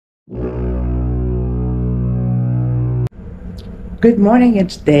Good morning,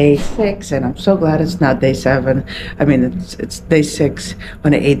 it's day 6 and I'm so glad it's not day 7. I mean, it's day 6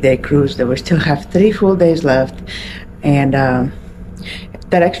 on an 8-day cruise that we still have 3 full days left, and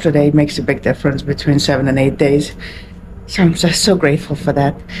that extra day makes a big difference between 7 and 8 days. So I'm just so grateful for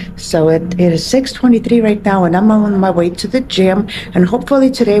that. So it is 6:23 right now and I'm on my way to the gym, and hopefully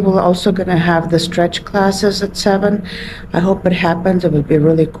today we're also gonna have the stretch classes at 7. I hope it happens. It would be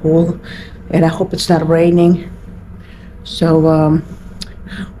really cool, and I hope it's not raining. So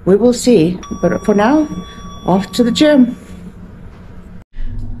we will see, but for now, off to the gym.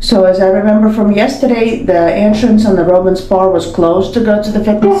 So as I remember from yesterday, the entrance on the Romans bar was closed to go to the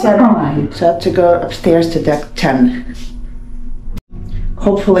fitness center, so I had to go upstairs to deck 10.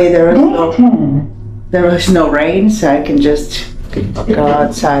 Hopefully there is no rain, so I can just go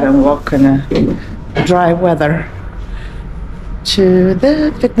outside and walk in a dry weather to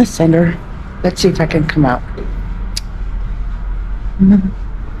the fitness center. Let's see if I can come out.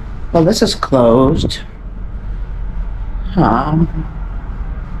 Well, this is closed. I'm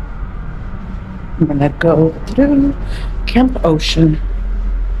gonna go through Camp Ocean.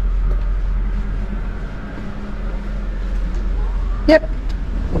 Yep,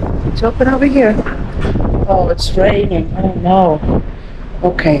 it's open over here. Oh, it's raining. Oh no.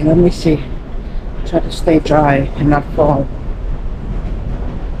 Okay, let me see. Try to stay dry and not fall.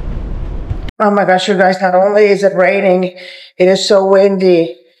 Oh my gosh, you guys, not only is it raining, it is so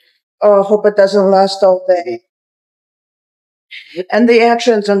windy. Oh, I hope it doesn't last all day. And the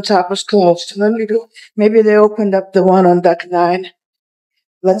entrance on top was closed. Let me go. Maybe they opened up the one on deck 9.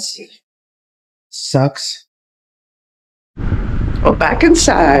 Let's see. Sucks. Oh, back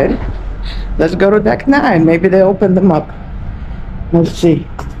inside. Let's go to deck 9. Maybe they opened them up. Let's see.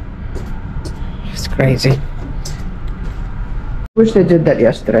 It's crazy. Wish they did that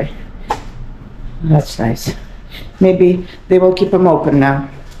yesterday. That's nice. Maybe they will keep them open now,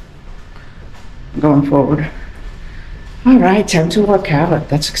 going forward. All right, time to work out.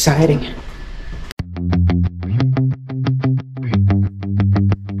 That's exciting.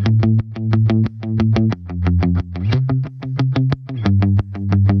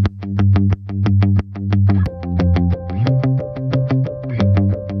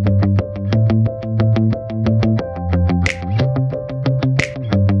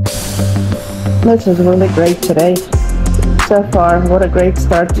 This is really great today. So far, what a great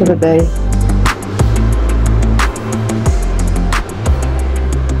start to the day.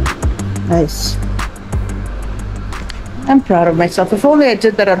 Nice. I'm proud of myself. If only I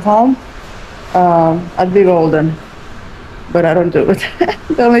did that at home, I'd be golden. But I don't do it.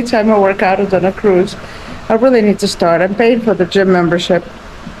 The only time I work out is on a cruise. I really need to start. I'm paying for the gym membership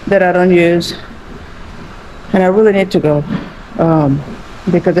that I don't use, and I really need to go.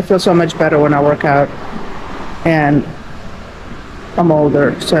 Because I feel so much better when I work out, and I'm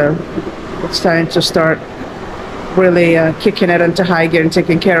older, so it's time to start really kicking it into high gear and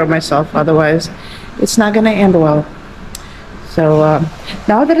taking care of myself. Otherwise, it's not going to end well. So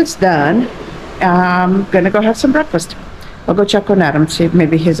now that it's done, I'm going to go have some breakfast. I'll go check on Adam, see if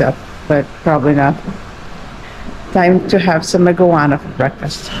maybe he's up, but probably not. Time to have some iguana for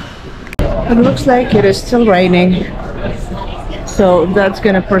breakfast. It looks like it is still raining. So that's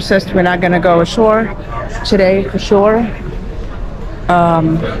going to persist. We're not going to go ashore today for sure,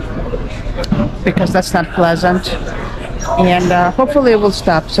 because that's not pleasant. And hopefully it will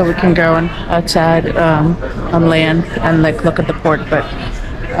stop so we can go outside on land and look at the port. But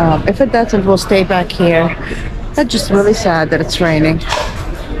if it doesn't, we'll stay back here. That's just really sad that it's raining,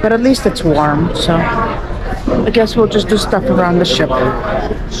 but at least it's warm. So I guess we'll just do stuff around the ship.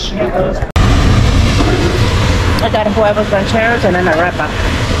 I got huevos rancheros and then a arepa.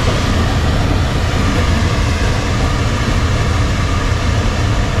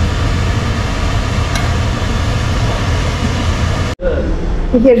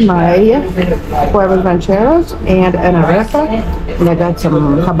 Here's my huevos rancheros and an arepa. And I got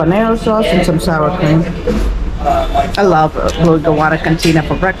some habanero sauce and some sour cream. I love iguana cantina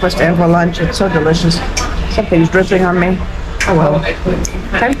for breakfast and for lunch. It's so delicious. Something's dripping on me. Oh well.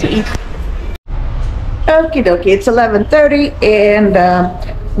 Time to eat. Okie dokie, it's 11:30 and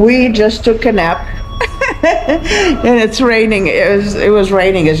we just took a nap. And it's raining. It was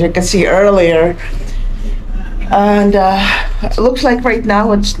raining, as you can see earlier. And it looks like right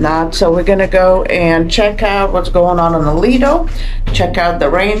now it's not. So we're gonna go and check out what's going on the Lido, check out the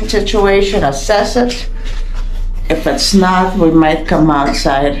rain situation, assess it. If it's not, we might come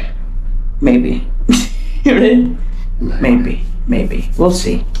outside. Maybe. Maybe. We'll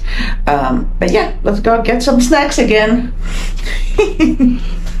see. But yeah, let's go get some snacks again.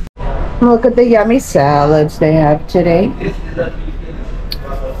 Look at the yummy salads they have today.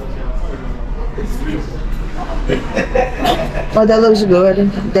 Oh, that looks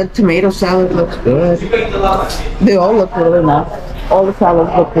good. That tomato salad looks good. They all look really nice. All the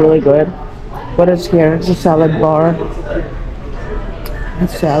salads look really good. What is here? It's a salad bar. A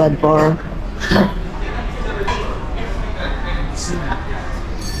salad bar.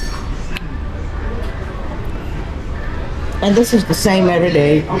 And this is the same every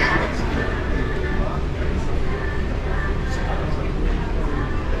day.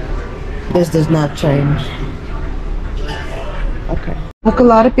 This does not change. Okay. Look, a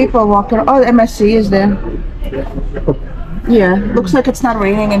lot of people are walking. Oh, MSC is there. Yeah, looks like it's not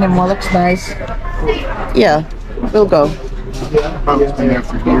raining anymore. Looks nice. Yeah, we'll go.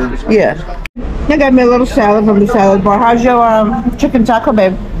 Yeah. I got me a little salad from the salad bar. How's your chicken taco,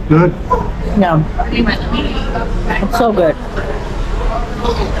 babe? Good. No. It's so good.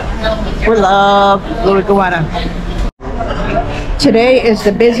 We love Luriguana. Today is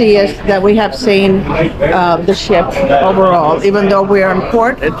the busiest that we have seen the ship overall. Even though we are in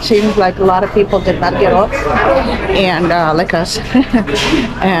port, it seems like a lot of people did not get off, and like us.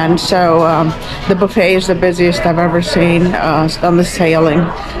 And so the buffet is the busiest I've ever seen on the sailing,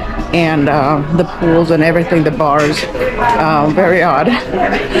 and the pools and everything, the bars. Very odd,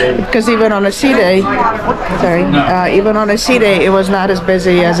 because even on a sea day, even on a sea day, it was not as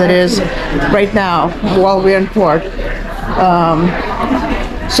busy as it is right now while we're in port.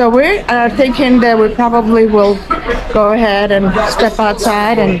 So we are thinking that we probably will go ahead and step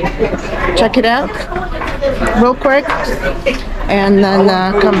outside and check it out real quick, and then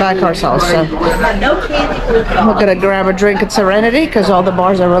come back ourselves. So we're gonna grab a drink at Serenity because all the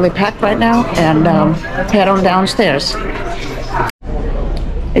bars are really packed right now, and head on downstairs.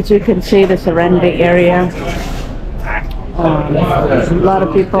 As you can see, the Serenity area. There's a lot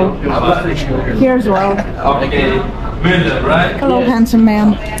of people here as well. Hello, handsome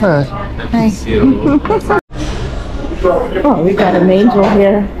man. Hi. Oh, we got an angel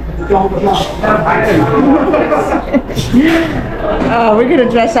here. Oh, we're gonna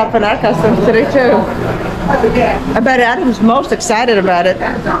dress up in our costumes today too. I bet Adam's most excited about it.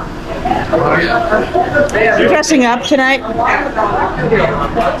 Dressing up tonight.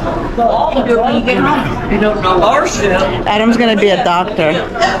 You don't know our ship. Adam's gonna be a doctor.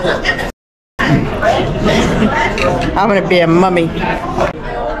 I'm gonna be a mummy.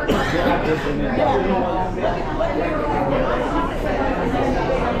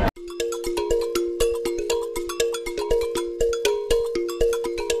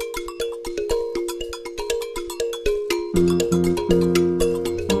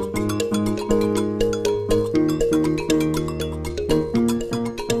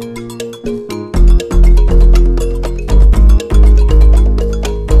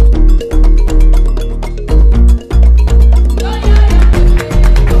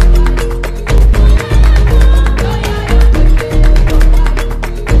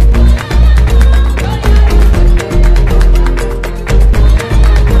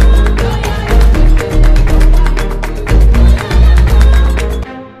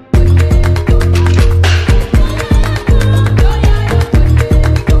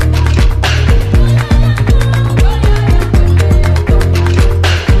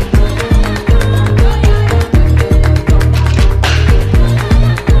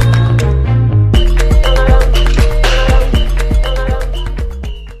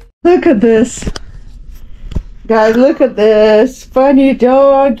 Look at this. Guys, look at this. Funny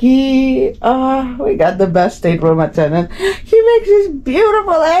doggy. Oh, we got the best stateroom attendant. He makes these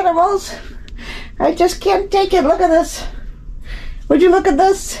beautiful animals. I just can't take it. Look at this. Would you look at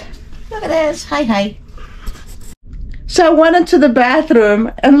this? Look at this. Hi, hi. So I went into the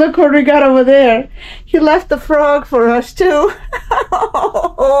bathroom and look what we got over there. He left the frog for us too.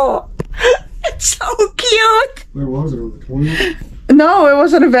 Oh, it's so cute. Where was it? On the toilet? No, it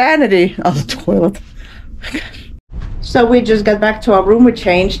wasn't a vanity. Oh, the toilet. Oh my gosh. So we just got back to our room, we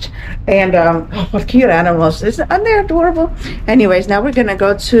changed, and oh, what cute animals. Aren't they adorable? Anyways, now we're gonna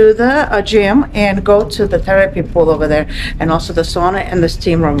go to the gym and go to the therapy pool over there, and also the sauna and the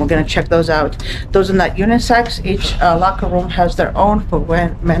steam room. We're gonna check those out. Those are not unisex. Each locker room has their own for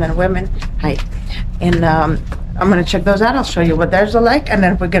men and women. Hi. And I'm gonna check those out. I'll show you what theirs are like, and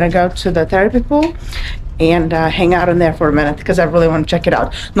then we're gonna go to the therapy pool and hang out in there for a minute because I really want to check it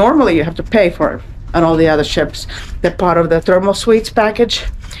out. Normally you have to pay for it on all the other ships. They're part of the thermal suites package.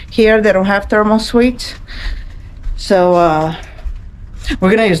 Here they don't have thermal suites, so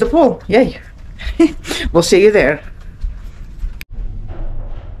we're gonna use the pool. Yay. We'll see you there.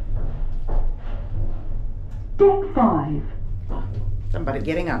 Deck 5. Somebody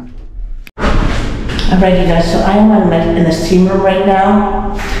getting on. Alright, you guys, so I am in the steam room right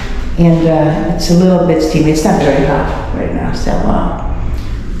now, and it's a little bit steamy. It's not very hot right now, so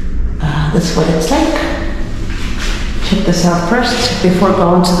that's what it's like. Check this out first before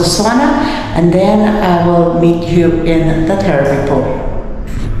going to the sauna, and then I will meet you in the therapy pool.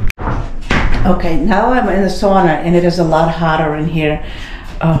 Okay, now I'm in the sauna, and it is a lot hotter in here.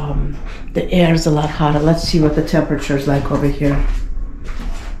 The air is a lot hotter. Let's see what the temperature is like over here.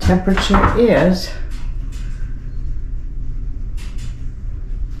 Temperature is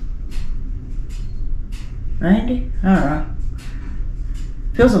 90? I don't know.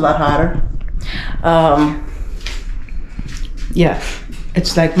 Feels a lot hotter. Yeah,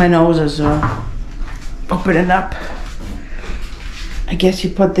 it's like my nose is opening up. I guess you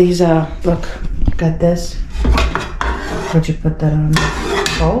put these, look, got this. Would you put that on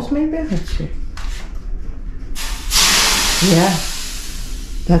balls maybe? Let's see. Yeah,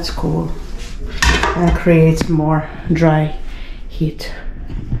 that's cool. That creates more dry heat.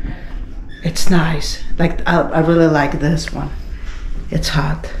 It's nice. Like, I really like this one. It's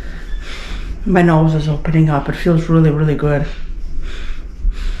hot. My nose is opening up. It feels really, really good.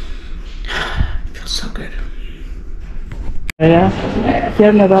 It feels so good. Yeah, here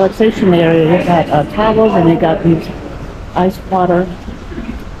in the relaxation area, you got towels and you got these ice water,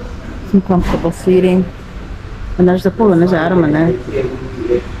 some comfortable seating, and there's the pool and there's Adam in there.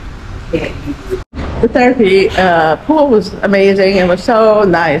 The therapy pool was amazing. It was so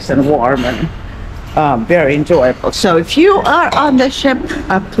nice and warm and very enjoyable. So if you are on the ship,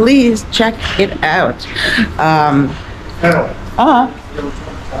 please check it out.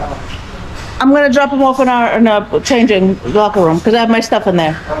 I'm gonna drop them off in our changing locker room because I have my stuff in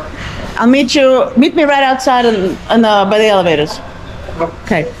there. I'll meet me right outside by the elevators.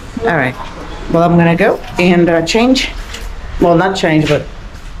 Okay, all right. Well, I'm gonna go and change. Well, not change, but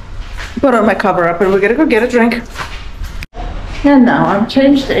put on my cover up, and we're gonna go get a drink. And now I'm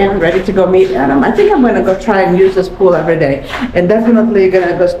changed and ready to go meet Adam. I think I'm gonna go try and use this pool every day, and definitely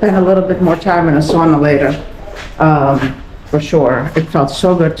gonna go spend a little bit more time in a sauna later. For sure. It felt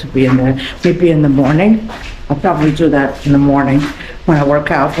so good to be in there. Maybe in the morning. I'll probably do that in the morning when I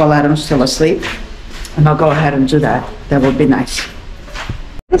work out while Adam's still asleep. And I'll go ahead and do that. That would be nice.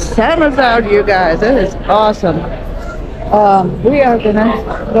 The sun is out, you guys. It is awesome. We are gonna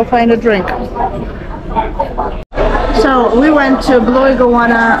go find a drink. So we went to Blue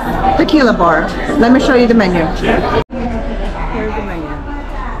Iguana Tequila Bar. Let me show you the menu. Here's the menu.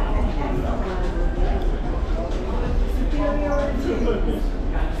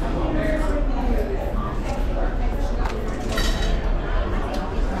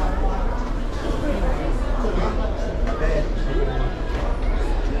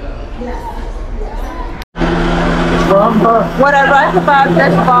 What I like about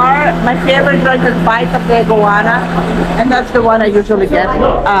this bar, my favorite drink is Bite of the Iguana, and that's the one I usually get.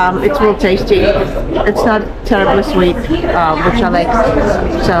 It's real tasty. It's not terribly sweet, which I like.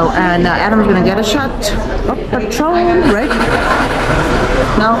 So, and Adam's gonna get a shot of Patron, right?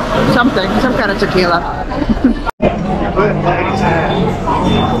 No, some kind of tequila.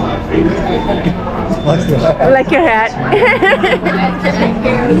 Like your hat.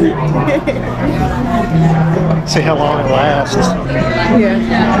 See how long it lasts. Yeah.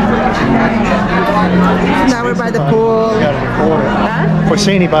 Now we're by the pool. You gotta record it. Huh? If we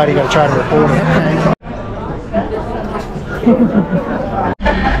see anybody, you gotta try to record it. Okay.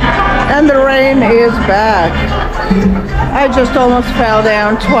 And the rain is back. I just almost fell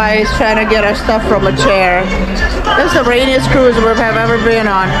down twice trying to get our stuff from a chair. This is the rainiest cruise we've ever been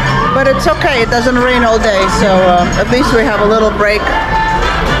on. But it's okay, it doesn't rain all day, so at least we have a little break.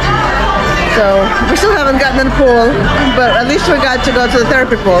 So we still haven't gotten in the pool, but at least we got to go to the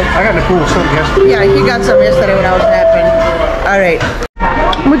therapy pool. I got in the pool some yesterday. Yeah, he got some yesterday when I was napping. All right.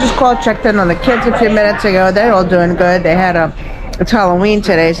 We just checked in on the kids a few minutes ago. They're all doing good. They had it's Halloween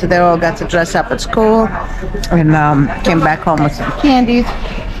today, so they all got to dress up at school and came back home with some candies.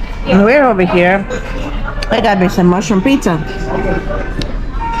 And we're over here. I got me some mushroom pizza.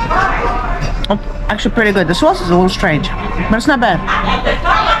 Oh, actually pretty good. The sauce is a little strange, but it's not bad.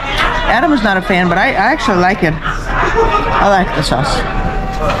 Adam is not a fan, but I actually like it. I like the sauce.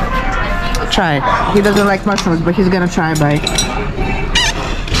 Try it. He doesn't like mushrooms, but he's gonna try a bite.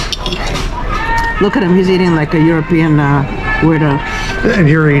 Look at him, he's eating like a European weirdo. And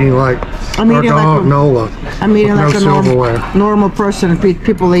you're eating like Nola. I'm eating like a normal person.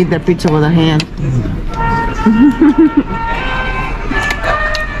 People eat their pizza with a hand.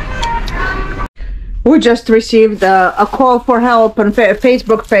 We just received a call for help on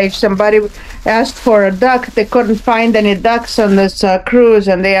Facebook page. Somebody asked for a duck. They couldn't find any ducks on this cruise,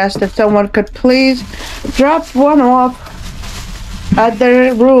 and they asked if someone could please drop one off at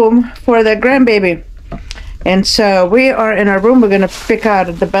their room for their grandbaby. And so we are in our room. We're going to pick out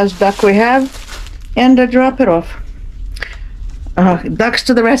the best duck we have and drop it off. Ducks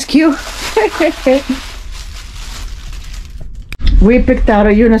to the rescue. We picked out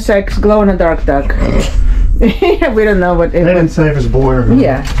a unisex glow-in-the-dark duck. We don't know what it They didn't say if it's a boy or girl.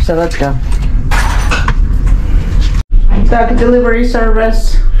 Yeah, so let's go. Duck delivery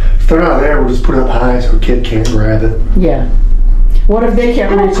service. If they're not there, we'll just put it up high so a kid can't grab it. Yeah. What if they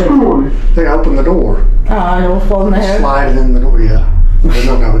can't reach it? They open the door. It will fall in the head. Slide it in the door, yeah. They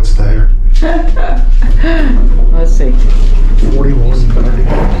don't know it's there. Let's see. 41.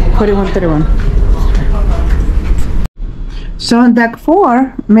 So on deck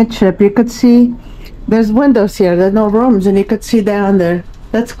 4, midship, you could see there's windows here. There's no rooms, and you could see down there.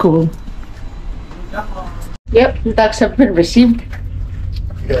 That's cool. Yep, ducks have been received.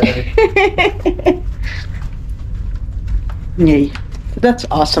 Yay. That's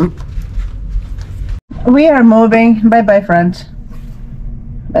awesome. We are moving. Bye-bye, friends.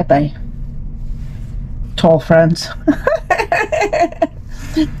 Bye-bye. Tall friends.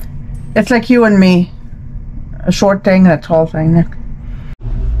 It's like you and me. A short thing and a tall thing.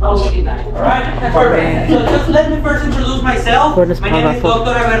 Alright, perfect. So just let me first introduce myself. My name is Dr.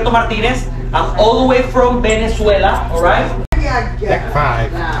 Alberto Martinez. I'm all the way from Venezuela, alright? Deck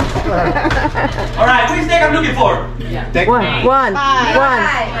 5. Alright, which deck I'm looking for? Deck One.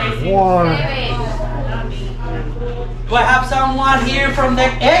 Do I have someone here from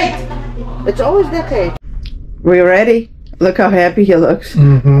deck 8? It's always deck 8. We ready? Look how happy he looks.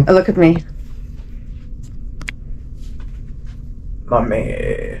 Look at me.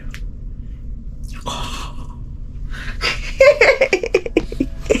 Mommy.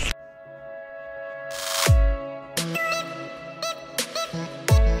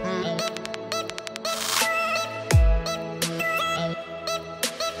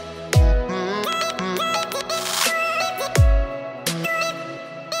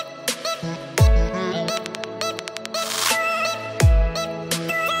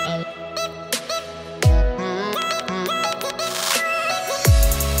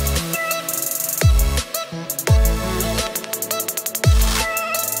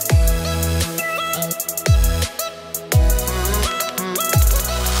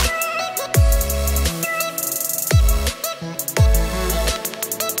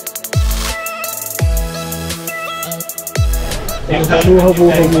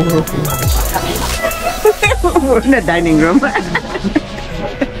 We're in the dining room.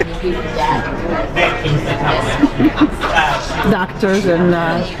 Doctors and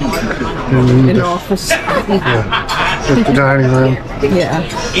in the office. Just the dining room. Yeah.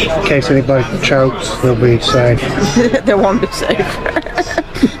 In case anybody chokes, they'll be safe. They won't be safe.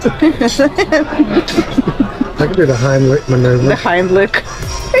 I can do the Heimlich maneuver. The Heimlich.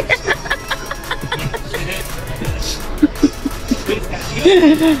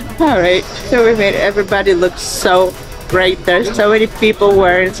 All right, so we made everybody look so great. There's so many people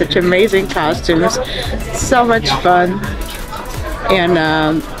wearing such amazing costumes. So much fun. And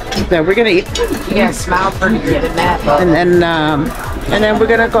then we're gonna eat. Yeah, smile pretty good in that. And then we're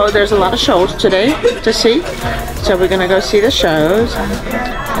gonna go. There's a lot of shows today to see, so we're gonna go see the shows.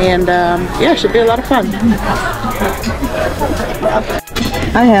 And yeah, it should be a lot of fun.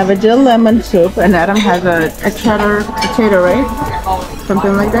 I have a dill lemon soup, and Adam has a cheddar potato, right?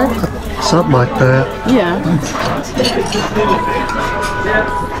 Something like that? Something like that. Yeah.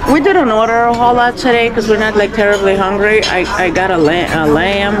 We didn't order a whole lot today because we're not like terribly hungry. I got a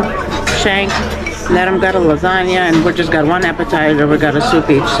lamb shank, and Adam got a lasagna, and we just got one appetizer. We got a soup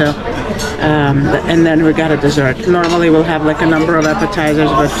each, so and then we got a dessert. Normally we'll have like a number of appetizers,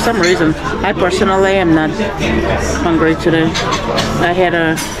 but for some reason I personally am not hungry today. I had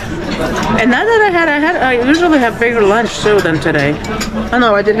a And now that I usually have bigger lunch too than today. Oh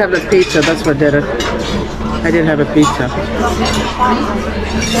no, I did have the pizza, that's what did it. I did have a pizza.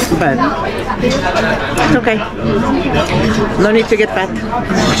 But it's okay. No need to get fat.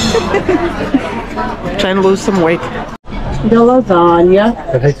 Trying to lose some weight. The lasagna.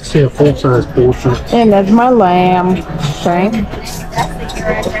 I'd hate to see a full-size portion. And that's my lamb shank.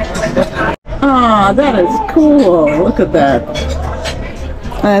 Ah, that is cool. Look at that.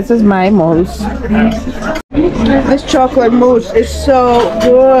 This is my mousse. This chocolate mousse is so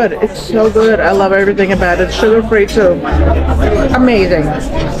good. It's so good. I love everything about it. Sugar-free too. Amazing.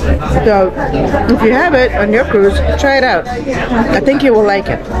 So, if you have it on your cruise, try it out. I think you will like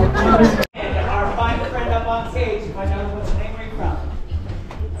it. Our final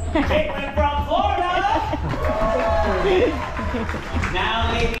Caitlin from Florida.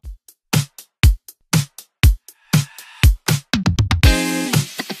 Now, ladies.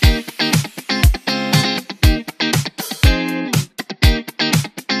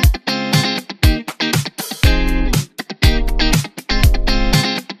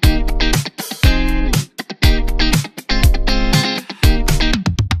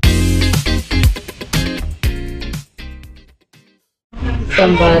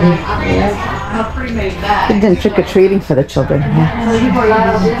 Somebody. Yeah. We've been trick-or-treating for the children. And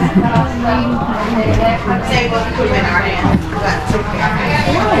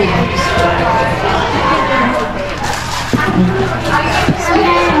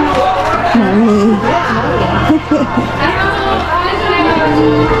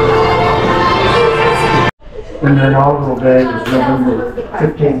their inaugural day was November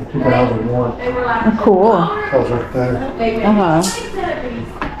 15th, 2001. Cool. I was right there.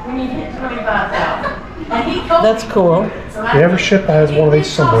 That's cool. Every ship has one of these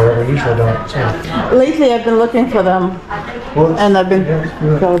somewhere. We usually don't. So. Lately, I've been looking for them, and I've been.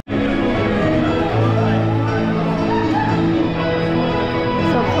 So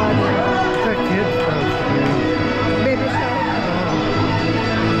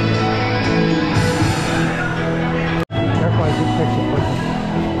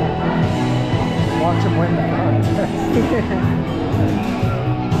Watch them win the contest.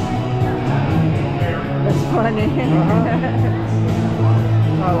 that's funny.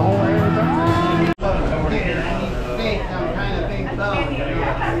 The whole area.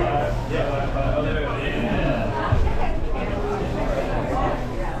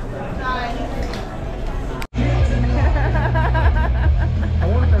 I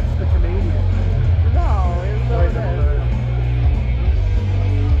wonder if that's the Canadian. No, it's okay.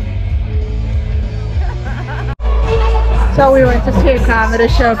 So we went to see a comedy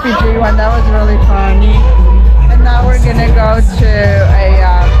show, Fiji one. That was really fun. And now we're gonna go to a.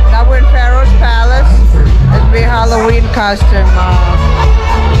 Now we're in Pharaoh's Palace. It'll be a Halloween costume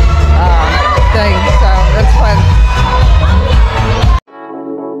thing. So that's fun.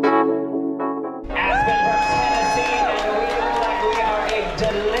 Aspen from Tennessee, and we look like we are a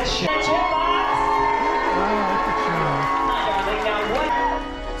delicious chipmunks.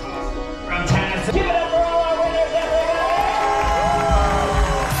 From Tennessee. Give it up for all our winners, everybody!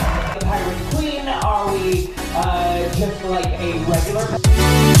 The Pirate Queen, are we just like a regular?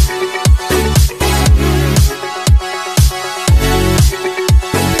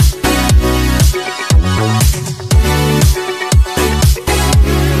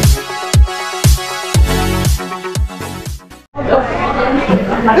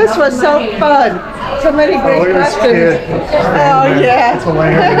 This was so fun. So many great costumes. Oh yeah. That's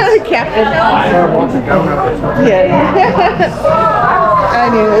hilarious. Captain. I want to go now. Yeah. I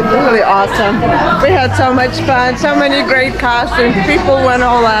mean, it was really awesome. We had so much fun, so many great costumes. People went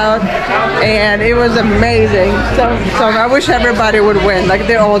all out, and it was amazing. So I wish everybody would win. Like,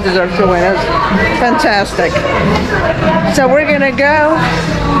 they all deserve to win. It was fantastic. So we're gonna go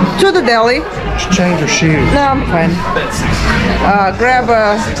to the deli. Change your shoes. No, I'm fine. Grab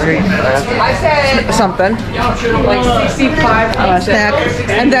something, a snack,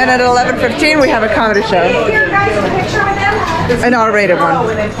 and then at 11:15 we have a comedy show. An R-rated one.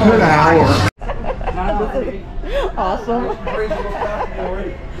 An hour. Awesome.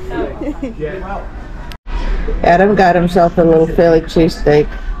 Adam got himself a little Philly cheesesteak.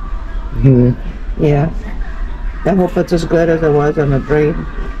 Yeah. I hope it's as good as it was on the dream.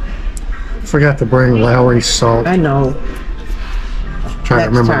 Forgot to bring Lowry's salt. I know. Try to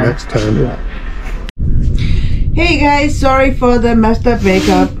remember next time. Yeah. Hey guys, sorry for the messed up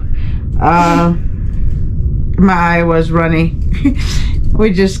makeup. My eye was runny.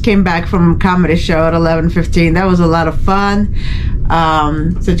 We just came back from a comedy show at 11:15. That was a lot of fun.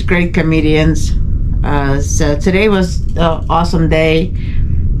 Such great comedians. So today was an awesome day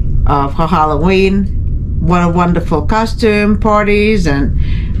for Halloween. What a wonderful costume parties and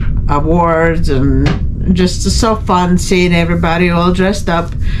awards, and just so fun seeing everybody all dressed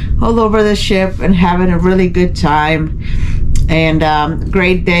up all over the ship and having a really good time. And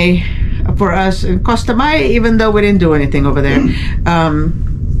great day for us in Costa Maya, even though we didn't do anything over there.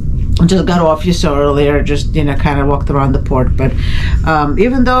 Just got off, you saw earlier, just, you know, kind of walked around the port. But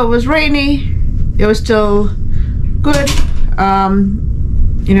even though it was rainy, it was still good.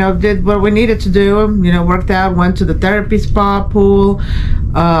 You know, did what we needed to do, you know, worked out, went to the therapy spa pool.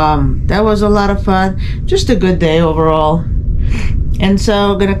 That was a lot of fun. Just a good day overall. And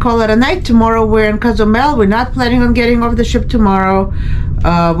so gonna call it a night. Tomorrow we're in Cozumel. We're not planning on getting off the ship tomorrow.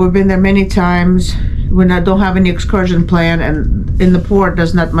 We've been there many times. when I don't have any excursion plan, and in the port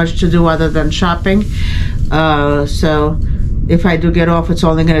there's not much to do other than shopping. So if I do get off, it's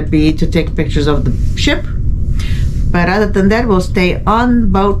only going to be to take pictures of the ship. But other than that, we'll stay on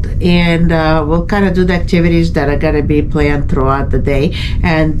boat, and we'll kind of do the activities that are going to be planned throughout the day,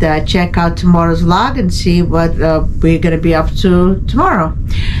 and check out tomorrow's vlog and see what we're going to be up to tomorrow.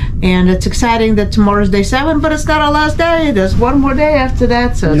 And it's exciting that tomorrow's day 7, but it's not our last day. There's one more day after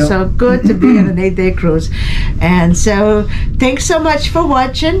that, so it's so good to be on an 8-day cruise. And so thanks so much for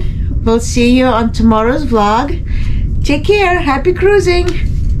watching. We'll see you on tomorrow's vlog. Take care. Happy cruising.